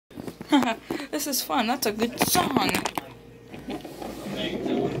This is fun. That's a good song.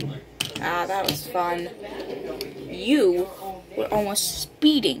 Ah, that was fun. You were almost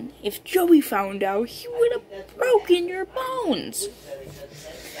speeding. If Joey found out, he would have broken your bones.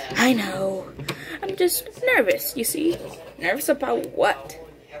 I know. I'm just nervous, you see. Nervous about what?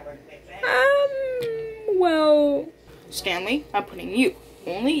 Well, Stanley, I'm putting you,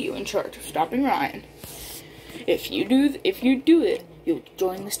 only you, in charge of stopping Ryan. If you do it, you'll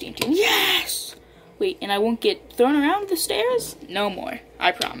join the steam team. Yes! Wait, and I won't get thrown around the stairs? No more.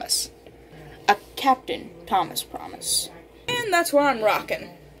 I promise. A Captain Thomas promise. And that's where I'm rocking.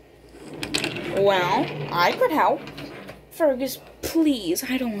 Well, I could help. Fergus, please,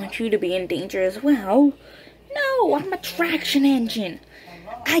 I don't want you to be in danger as well. No, I'm a traction engine.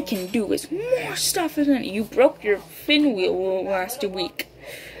 I can do is more stuff than you broke your fin wheel last week.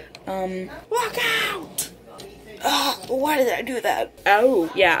 Look out! Why did I do that?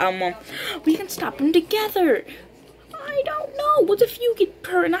 Oh, yeah, we can stop them together. I don't know. What if you get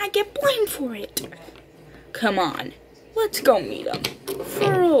hurt and I get blamed for it? Come on, let's go meet him.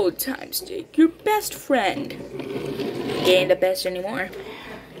 For old time's sake, your best friend. He ain't the best anymore.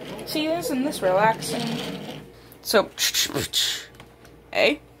 See, isn't this relaxing? So,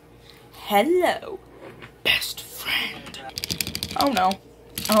 hey, hello, best friend. Oh no.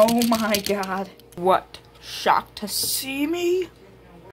 Oh my god. What? Shocked to see me?